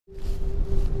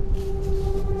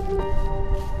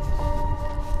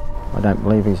I don't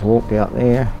believe he's walked out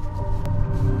there.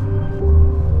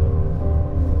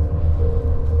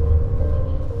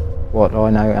 What I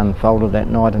know unfolded that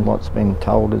night and what's been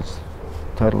told is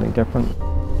totally different.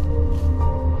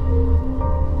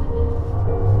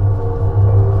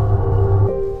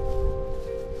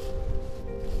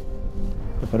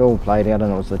 If it all played out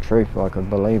and it was the truth, I could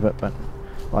believe it, but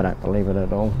I don't believe it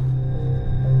at all.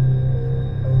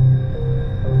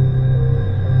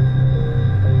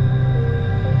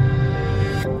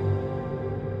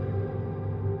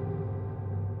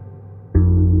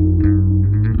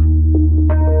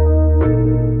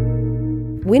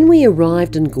 When we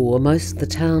arrived in Gore, most of the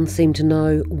town seemed to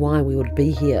know why we would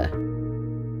be here.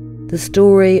 The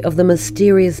story of the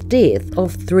mysterious death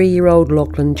of 3-year-old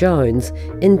Lachie Jones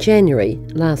in January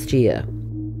last year.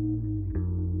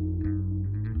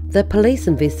 The police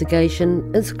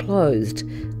investigation is closed.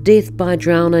 Death by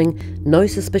drowning, no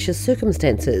suspicious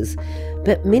circumstances,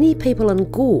 but many people in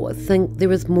Gore think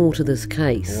there is more to this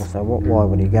case. So why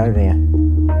would he go there?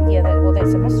 Yeah, well,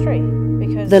 that's a mystery.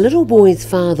 Because The little boy's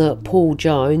father, Paul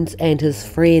Jones, and his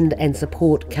friend and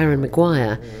support, Karen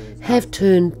Maguire, have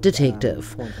turned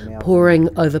detective, poring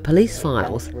over police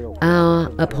files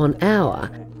hour upon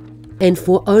hour. And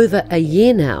for over a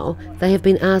year now, they have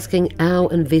been asking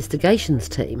our investigations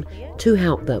team to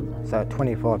help them. So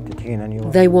 25 to 10 and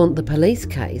you're... They want the police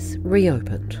case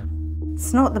reopened.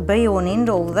 it's not the be-all and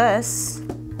end-all, this.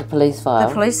 The police file?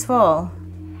 The police file.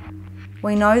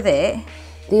 We know that.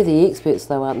 They're the experts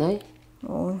though, aren't they?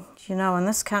 Well, do you know in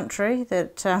this country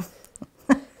that...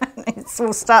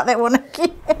 we'll start that one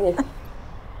again.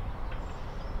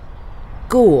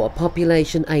 Gore,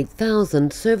 population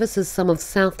 8,000, services some of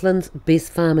Southland's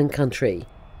best farming country.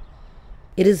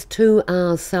 It is 2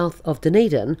 hours south of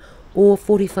Dunedin or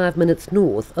 45 minutes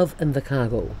north of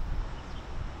Invercargill.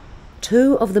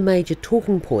 Two of the major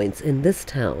talking points in this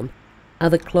town are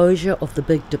the closure of the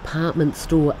big department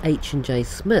store H&J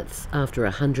Smith's after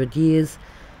 100 years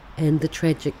and the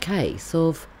tragic case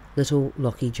of little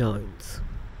Lachie Jones.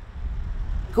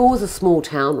 Gore's a small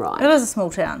town, right? It is a small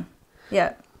town,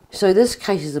 yeah. So this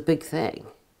case is a big thing.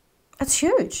 It's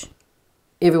huge.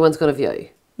 Everyone's got a view.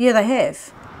 Yeah, they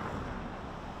have.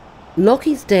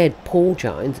 Lachie's dad, Paul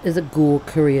Jones, is a Gore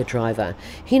courier driver.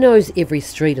 He knows every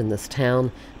street in this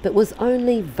town, but was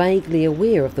only vaguely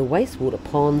aware of the wastewater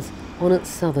ponds on its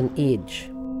southern edge.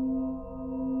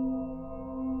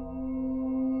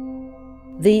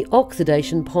 The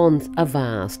oxidation ponds are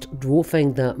vast,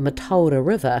 dwarfing the Mataura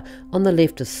River on the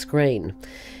leftist screen.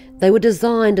 They were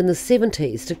designed in the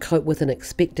 70s to cope with an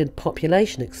expected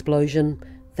population explosion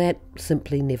that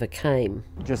simply never came.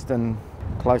 Just in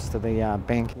close to the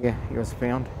bank here, he was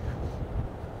found.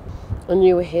 And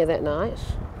you were here that night?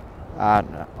 I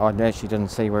actually didn't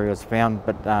see where he was found,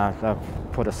 but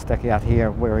they've put a stick out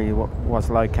here where he was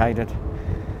located.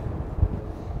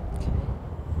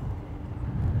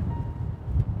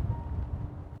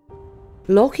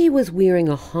 Lachie was wearing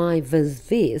a high-vis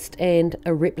vest and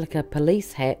a replica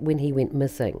police hat when he went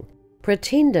missing.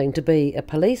 Pretending to be a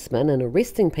policeman and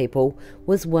arresting people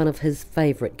was one of his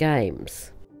favourite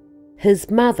games. His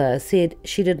mother said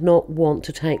she did not want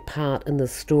to take part in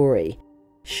this story.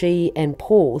 She and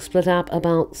Paul split up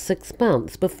about 6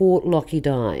 months before Lachie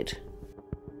died.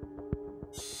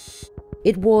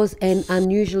 It was an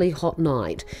unusually hot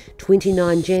night,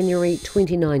 29 January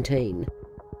 2019.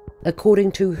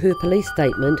 According to her police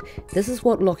statement, this is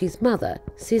what Lachie's mother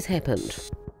says happened.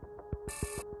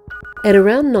 At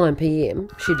around 9 p.m,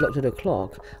 she'd looked at her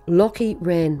clock, Lachie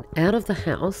ran out of the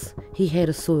house. He had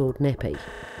a soiled nappy.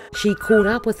 She caught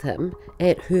up with him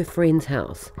at her friend's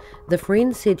house. The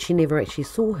friend said she never actually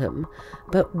saw him,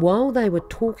 but while they were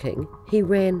talking, he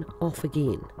ran off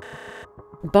again.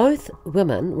 Both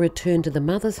women returned to the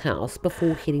mother's house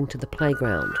before heading to the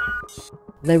playground.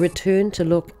 They returned to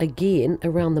look again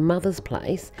around the mother's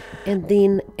place and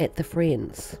then at the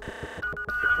friend's.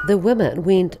 The women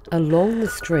went along the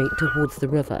street towards the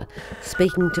river,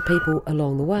 speaking to people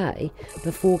along the way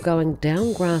before going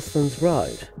down Grasslands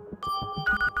Road.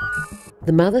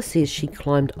 The mother says she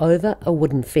climbed over a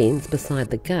wooden fence beside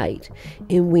the gate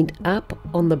and went up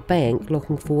on the bank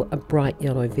looking for a bright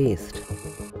yellow vest.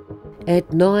 At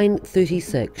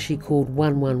 9:36 she called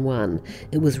 111.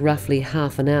 It was roughly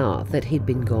half an hour that he'd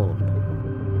been gone.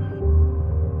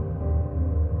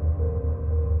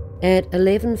 At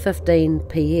 11:15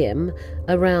 p.m,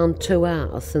 around 2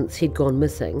 hours since he'd gone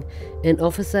missing, an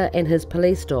officer and his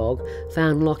police dog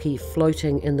found Lachie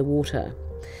floating in the water.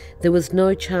 There was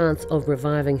no chance of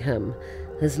reviving him.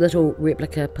 His little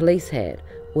replica police hat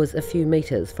was a few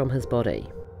metres from his body.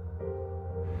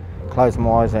 Close my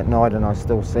eyes at night and I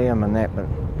still see him and that, but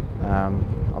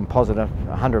I'm I'm positive,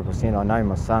 100% I know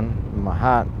my son, in my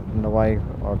heart, and the way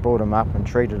I brought him up and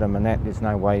treated him and that, there's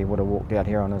no way he would have walked out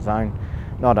here on his own,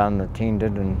 not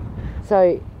unattended. And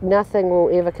So nothing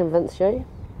will ever convince you?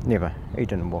 never, he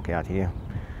didn't walk out here,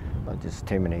 but just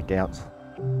too many doubts.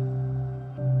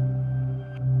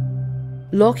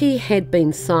 Lachie had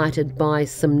been sighted by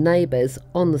some neighbours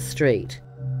on the street.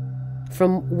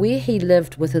 From where he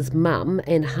lived with his mum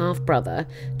and half-brother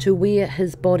to where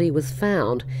his body was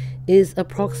found is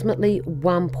approximately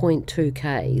 1.2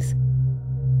 k's.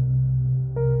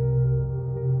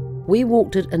 We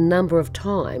walked it a number of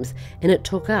times and it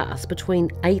took us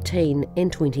between 18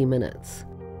 and 20 minutes.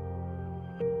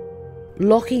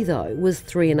 Lachie, though, was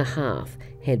 3.5,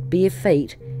 had bare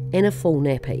feet and a full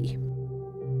nappy.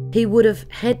 He would have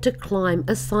had to climb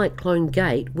a cyclone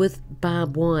gate with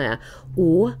barbed wire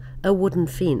or a wooden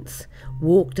fence,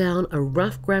 walk down a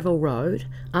rough gravel road,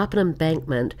 up an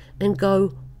embankment and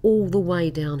go all the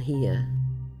way down here.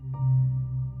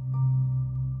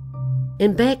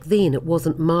 And back then it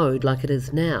wasn't mowed like it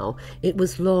is now, it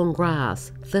was long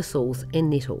grass, thistles and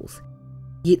nettles.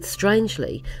 Yet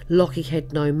strangely, Lachie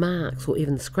had no marks or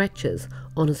even scratches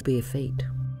on his bare feet.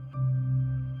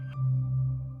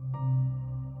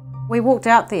 We walked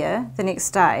out there the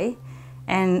next day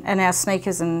and in our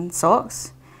sneakers and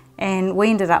socks, and we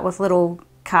ended up with little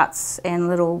cuts and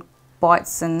little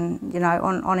bites and, you know,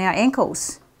 on our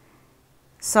ankles.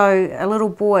 So a little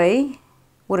boy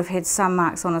would have had some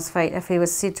marks on his feet if he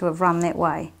was said to have run that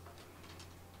way.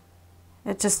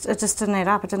 It just didn't add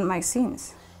up, it didn't make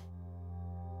sense.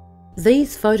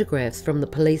 These photographs from the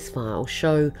police file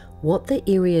show what the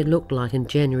area looked like in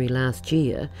January last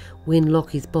year when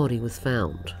Lachie's body was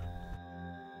found.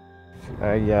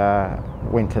 I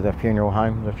went to the funeral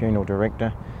home, the funeral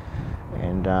director,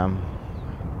 and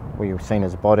we seen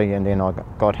his body, and then I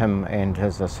got him and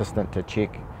his assistant to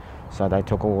check. So they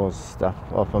took all his stuff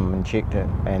off him and checked it,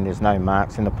 and there's no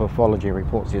marks, and the pathology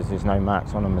report says there's no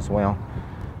marks on him as well.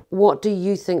 What do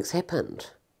you think's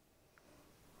happened?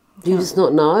 Do you just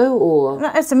not know, or...?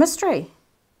 No, it's a mystery.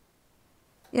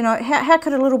 You know, how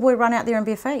could a little boy run out there in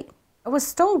bare feet? It was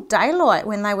still daylight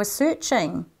when they were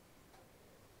searching.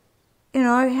 You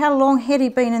know, how long had he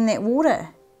been in that water?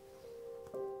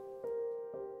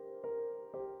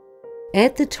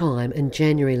 At the time in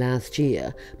January last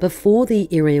year, before the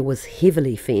area was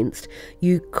heavily fenced,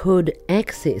 you could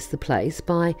access the place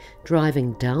by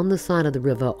driving down the side of the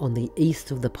river on the east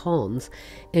of the ponds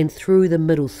and through the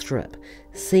middle strip,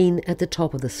 seen at the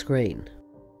top of the screen.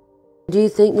 Do you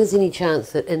think there's any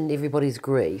chance that in everybody's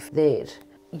grief that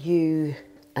you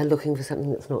are looking for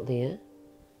something that's not there?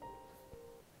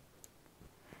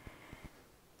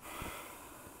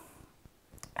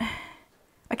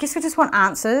 I guess we just want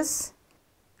answers.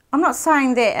 I'm not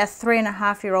saying that a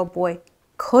 3.5-year-old boy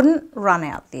couldn't run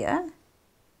out there.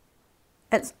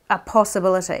 It's a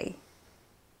possibility,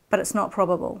 but it's not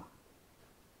probable,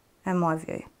 in my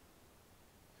view.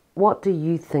 What do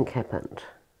you think happened?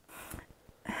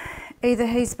 Either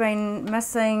he's been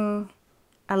missing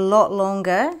a lot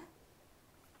longer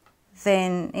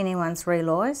than anyone's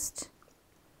realised.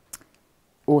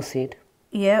 Or said?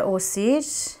 Yeah, or said.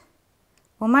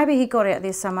 Or maybe he got out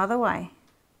there some other way.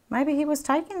 Maybe he was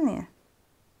taken there.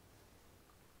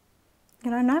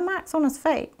 You know, no marks on his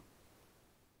feet.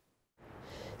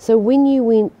 So when you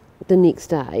went the next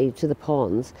day to the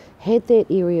ponds, had that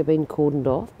area been cordoned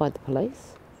off by the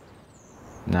police?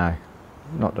 No,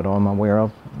 not that I'm aware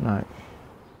of, no.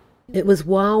 It was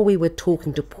while we were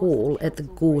talking to Paul at the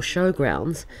Gore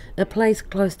showgrounds, a place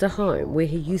close to home where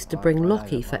he used to bring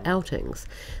Lachie for outings,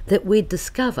 that we'd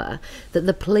discover that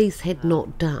the police had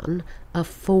not done a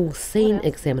full scene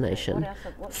examination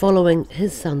following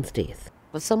his son's death.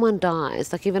 If someone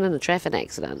dies, like even in a traffic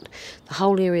accident, the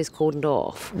whole area is cordoned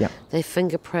off. Yep. They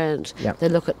fingerprint, Yep. they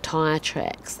look at tyre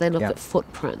tracks, they look Yep. at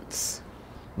footprints.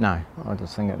 No, I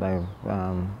just think that they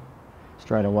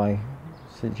straight away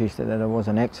suggested that it was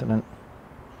an accident.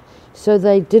 So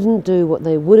they didn't do what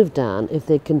they would have done if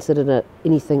they considered it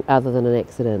anything other than an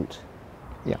accident.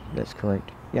 Yeah, that's correct.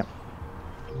 Yep.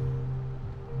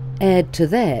 Add to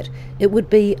that, it would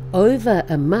be over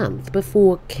a month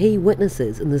before key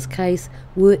witnesses in this case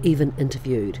were even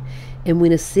interviewed. And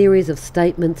when a series of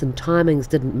statements and timings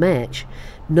didn't match,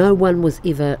 no one was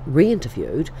ever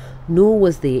re-interviewed, nor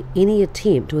was there any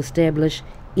attempt to establish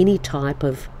any type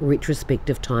of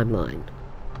retrospective timeline.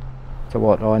 To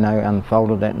what I know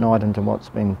unfolded that night and to what's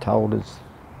been told is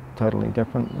totally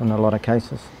different in a lot of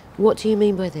cases. What do you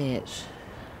mean by that?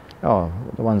 Oh,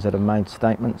 the ones that have made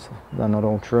statements, they're not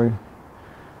all true.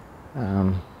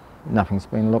 nothing's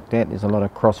been looked at. There's a lot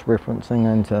of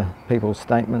cross-referencing into people's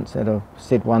statements that have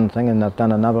said one thing and they've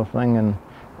done another thing, and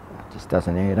it just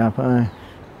doesn't add up, eh?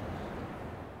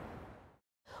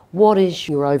 What is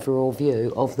your overall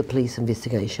view of the police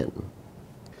investigation?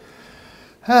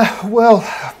 Well,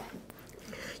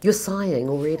 you're sighing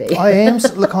already. I am.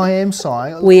 Look, I am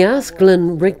sighing. We asked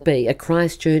Glyn Rigby, a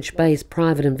Christchurch-based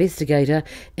private investigator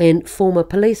and former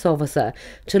police officer,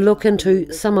 to look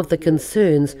into some of the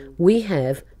concerns we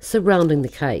have surrounding the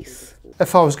case.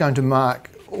 If I was going to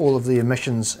mark all of the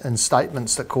omissions and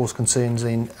statements that cause concerns,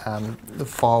 then the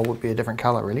file would be a different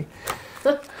colour, really.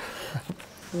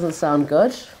 Doesn't sound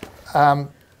good.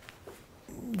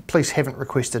 Police haven't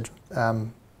requested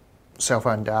cell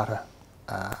phone data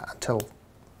until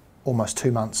almost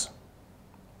 2 months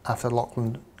after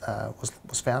Lachlan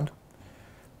was found,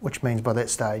 which means by that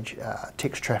stage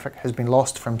text traffic has been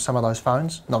lost from some of those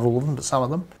phones, not all of them, but some of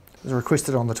them. It was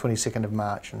requested on the 22nd of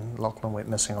March and Lachlan went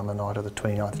missing on the night of the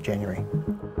 29th of January.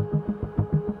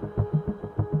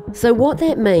 So what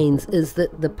that means is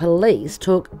that the police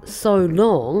took so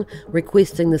long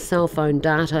requesting the cell phone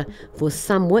data for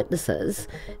some witnesses,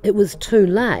 it was too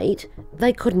late,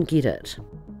 they couldn't get it.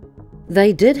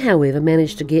 They did, however,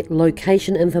 manage to get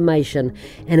location information,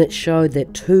 and it showed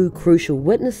that 2 crucial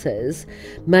witnesses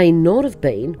may not have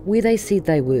been where they said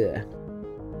they were.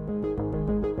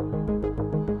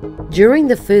 During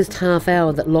the first half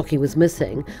hour that Lachie was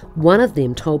missing, one of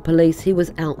them told police he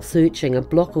was out searching a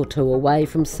block or two away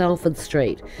from Salford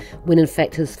Street, when in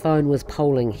fact his phone was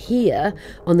polling here,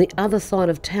 on the other side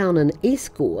of town in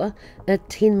East Gore, a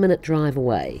 10-minute drive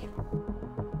away.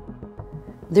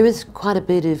 There is quite a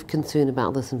bit of concern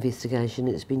about this investigation.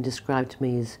 It's been described to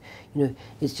me as,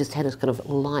 it's just had a kind of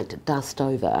light dust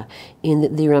over, and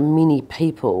that there are many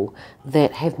people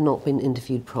that have not been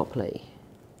interviewed properly.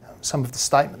 Some of the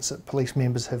statements that police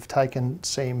members have taken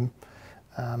seem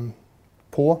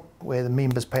poor, where the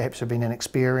members perhaps have been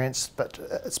inexperienced, but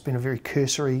it's been a very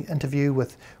cursory interview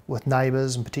with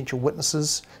neighbours and potential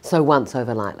witnesses. So once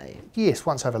over lightly? Yes,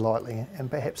 once over lightly, and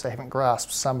perhaps they haven't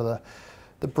grasped some of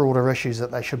the broader issues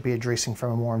that they should be addressing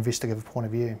from a more investigative point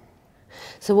of view.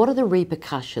 So what are the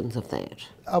repercussions of that?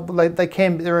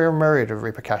 There are a myriad of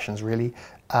repercussions really.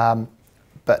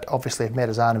 But obviously if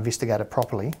matters aren't investigated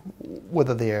properly,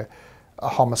 whether they're a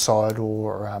homicide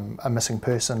or a missing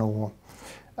person or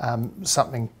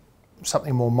something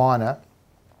more minor,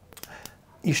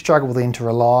 you struggle then to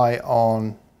rely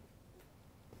on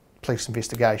police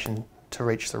investigation to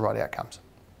reach the right outcomes.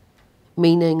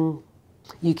 Meaning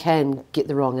you can get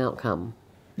the wrong outcome?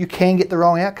 You can get the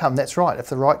wrong outcome, that's right. If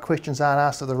the right questions aren't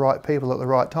asked of the right people at the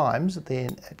right times,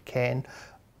 then it can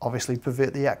obviously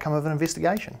pervert the outcome of an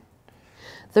investigation.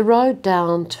 The road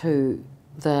down to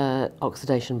the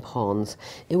oxidation ponds,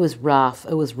 it was rough,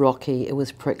 it was rocky, it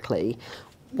was prickly.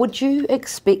 Would you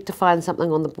expect to find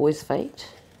something on the boys' feet?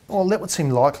 Well, that would seem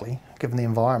likely, given the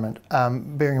environment,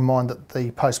 bearing in mind that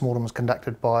the post-mortem was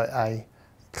conducted by a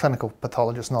clinical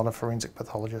pathologist, not a forensic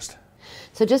pathologist.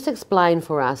 So just explain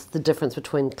for us the difference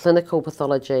between clinical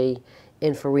pathology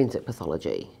and forensic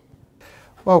pathology.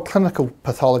 Well, clinical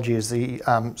pathology is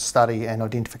the study and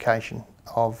identification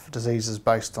of diseases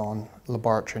based on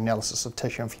laboratory analysis of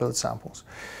tissue and fluid samples,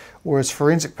 whereas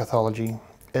forensic pathology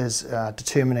is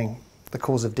determining the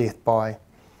cause of death by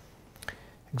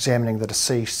examining the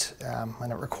deceased,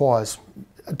 and it requires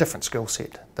a different skill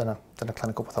set than a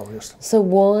clinical pathologist. So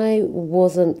why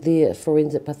wasn't the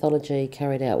forensic pathology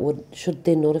carried out? Should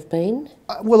there not have been?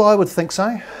 Well, I would think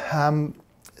so.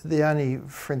 The only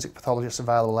forensic pathologists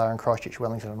available are in Christchurch,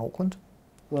 Wellington and Auckland.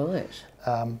 Right.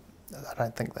 I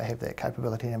don't think they have that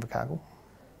capability in Invercargill.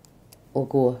 Or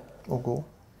Gore. Or Gore.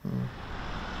 Mm.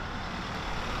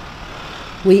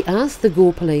 We asked the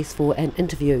Gore police for an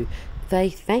interview. They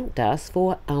thanked us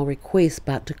for our request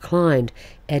but declined,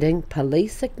 adding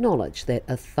police acknowledged that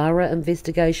a thorough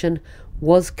investigation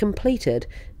was completed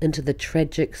into the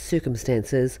tragic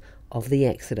circumstances of the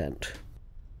accident.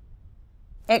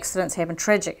 Accidents happen,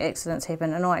 tragic accidents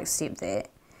happen, and I accept that.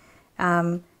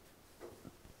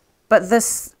 But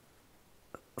this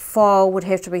file would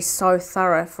have to be so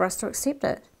thorough for us to accept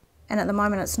it, and at the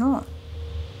moment it's not.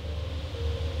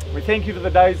 We thank you for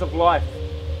the days of life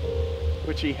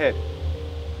which he had.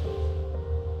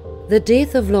 The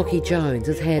death of Lachie Jones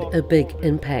has had a big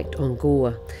impact on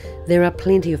Gore. There are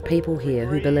plenty of people here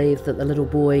who believe that the little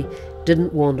boy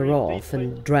didn't wander off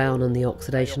and drown in the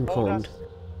oxidation pond.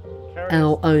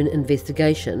 Our own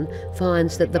investigation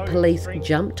finds that the police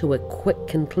jumped to a quick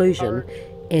conclusion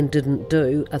and didn't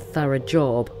do a thorough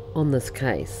job on this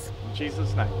case. In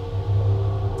Jesus' name.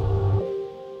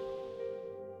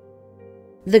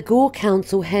 The Gore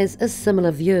Council has a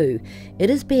similar view. It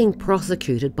is being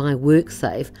prosecuted by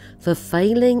WorkSafe for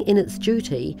failing in its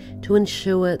duty to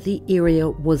ensure the area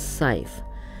was safe.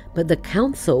 But the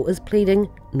council is pleading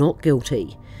not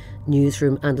guilty.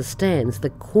 Newsroom understands the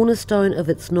cornerstone of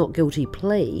its not guilty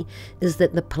plea is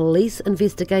that the police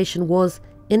investigation was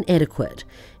inadequate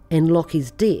and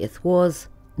Lachie's death was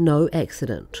no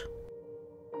accident.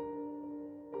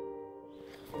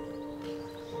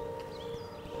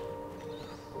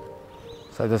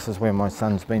 So this is where my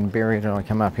son's been buried, and I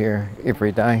come up here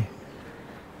every day.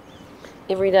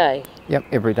 Every day? Yep,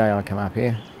 every day I come up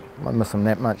here. I miss him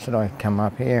that much that I come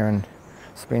up here and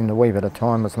spend a wee bit of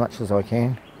time as much as I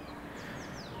can.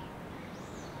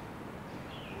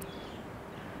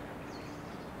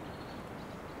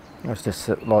 I just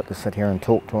like to sit here and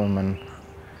talk to him, and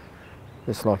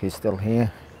just like he's still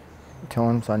here at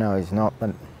times. I know he's not,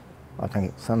 but I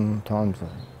think sometimes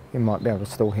he might be able to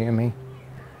still hear me.